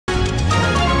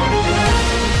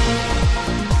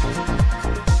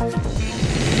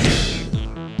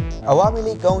Awami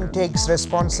League takes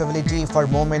responsibility for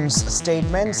Moment's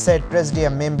statement, said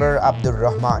Presidium member Abdur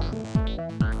Rahman.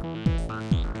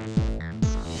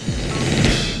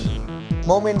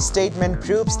 Moment's statement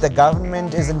proves the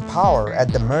government is in power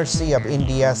at the mercy of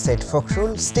India, said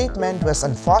Fakhrul. Statement was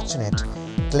unfortunate,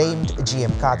 claimed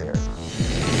GM Kadir.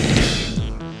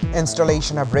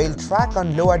 Installation of rail track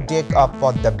on lower deck of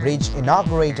the bridge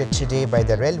inaugurated today by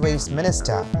the Railways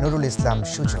Minister Nurul Islam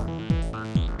Sujon.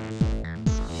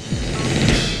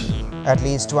 At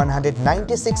least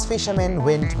 196 fishermen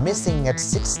went missing at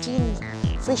 16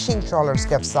 fishing trawlers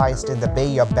capsized in the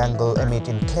Bay of Bengal amid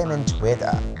inclement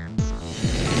weather.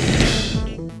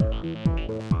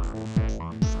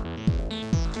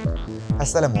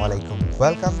 Assalamualaikum.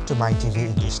 Welcome to Mytv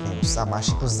English News. I'm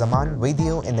Zaman with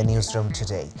you in the newsroom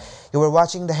today. You were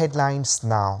watching the headlines,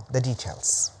 now the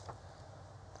details.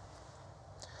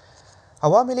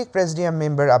 Awami League Presidium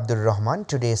member Abdur Rahman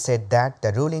today said that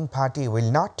the ruling party will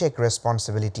not take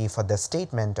responsibility for the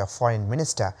statement of Foreign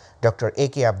Minister Dr.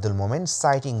 A.K. Abdul Momen,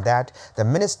 citing that the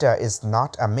minister is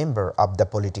not a member of the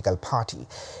political party.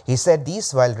 He said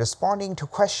this while responding to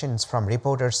questions from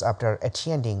reporters after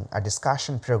attending a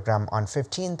discussion program on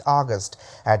 15th August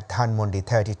at Dhanmondi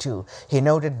 32. He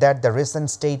noted that the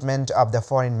recent statement of the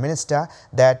Foreign Minister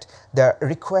that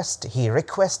he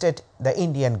requested the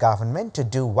Indian government to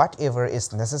do whatever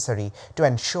is necessary to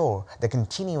ensure the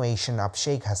continuation of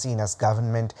Sheikh Hasina's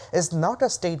government is not a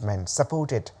statement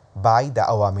supported by the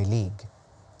Awami League.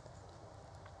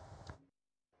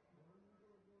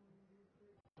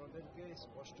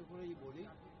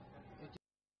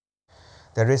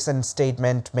 The recent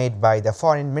statement made by the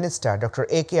Foreign Minister Dr.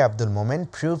 A.K. Abdul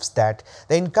Momen proves that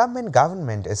the incumbent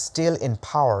government is still in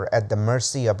power at the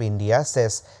mercy of India,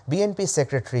 says BNP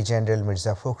Secretary General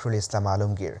Mirza Fakhrul Islam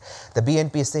Alamgir. The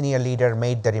BNP senior leader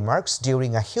made the remarks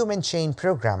during a human chain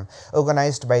program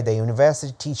organized by the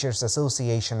University Teachers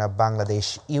Association of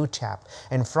Bangladesh UTAP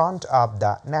in front of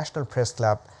the National Press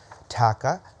Club,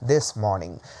 Dhaka, this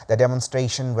morning. The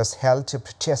demonstration was held to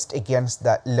protest against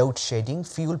the load shedding,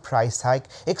 fuel price hike,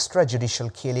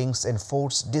 extrajudicial killings,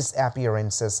 enforced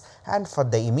disappearances, and for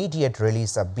the immediate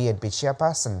release of BNP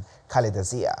chairperson Khaleda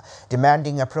Zia.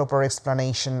 Demanding a proper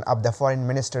explanation of the Foreign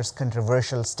Minister's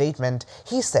controversial statement,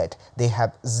 he said they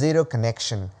have zero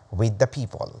connection with the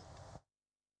people.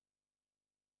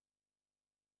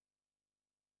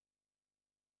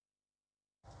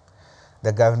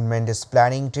 The government is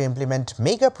planning to implement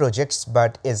mega projects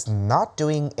but is not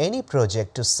doing any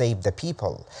project to save the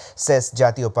people, says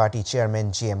Jatiyo Party Chairman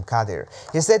GM Kadir.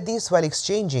 He said this while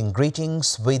exchanging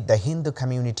greetings with the Hindu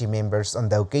community members on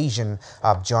the occasion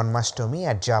of Janmashtami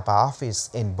at Japa office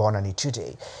in Bonani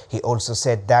today. He also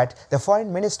said that the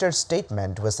Foreign Minister's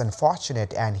statement was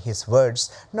unfortunate and his words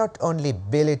not only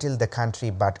belittle the country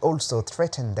but also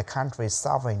threaten the country's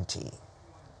sovereignty.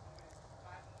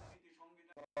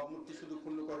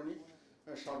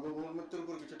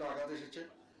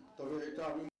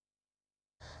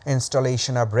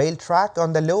 Installation of rail track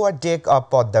on the lower deck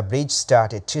of the bridge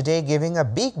started today, giving a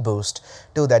big boost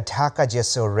to the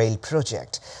Dhaka-Jessore rail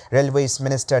project. Railways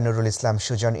Minister Nurul Islam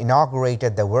Sujon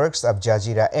inaugurated the works of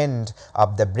Jajira end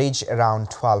of the bridge around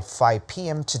 12:05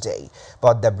 p.m. today.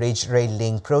 But the bridge rail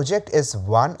link project is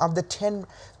one of the 10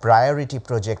 priority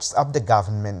projects of the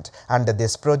government. Under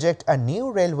this project, a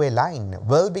new railway line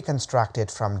will be constructed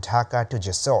from Dhaka to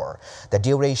Jessore. The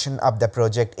duration of the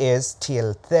project is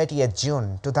till 30th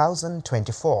June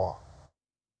 2024.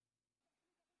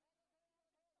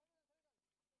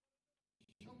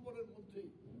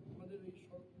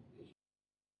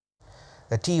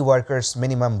 The tea workers'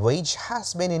 minimum wage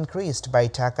has been increased by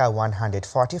Taka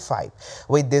 145.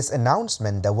 With this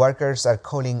announcement, the workers are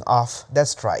calling off the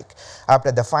strike.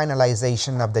 After the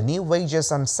finalization of the new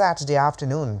wages on Saturday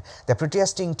afternoon, the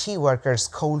protesting tea workers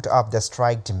called off the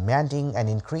strike, demanding an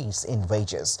increase in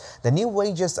wages. The new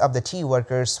wages of the tea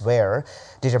workers were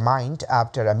determined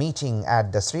after a meeting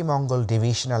at the Sri Mongol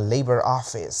Divisional Labour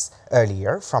Office.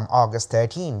 Earlier, from August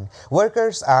 13,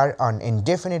 workers are on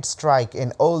indefinite strike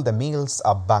in all the mills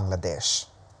of Bangladesh.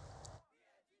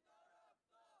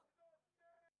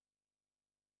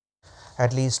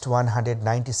 At least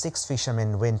 196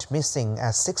 fishermen went missing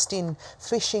as 16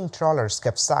 fishing trawlers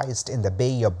capsized in the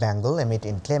Bay of Bengal amid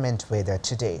inclement weather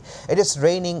today. It is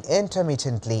raining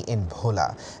intermittently in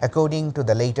Bhola. According to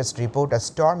the latest report, a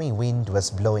stormy wind was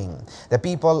blowing. The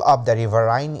people of the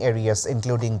riverine areas,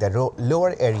 including the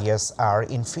lower areas, are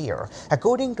in fear.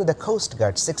 According to the Coast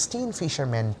Guard, 16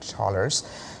 fishermen trawlers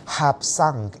have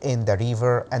sunk in the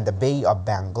river and the Bay of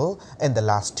Bengal in the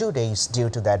last 2 days due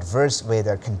to the adverse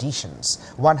weather conditions.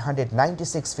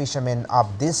 196 fishermen of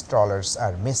these trawlers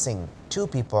are missing. 2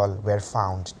 people were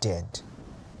found dead.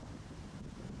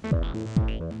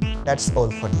 That's all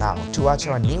for now. To watch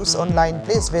our news online,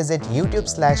 please visit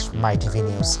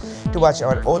YouTube/mytvnews. To watch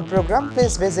our old program,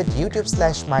 please visit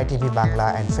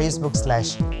YouTube/mytvbangla and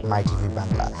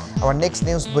Facebook/mytvbangla. Our next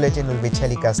news bulletin will be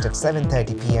telecast at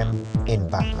 7:30 p.m. in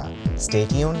Bangla. Stay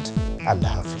tuned. Allah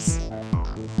Hafiz.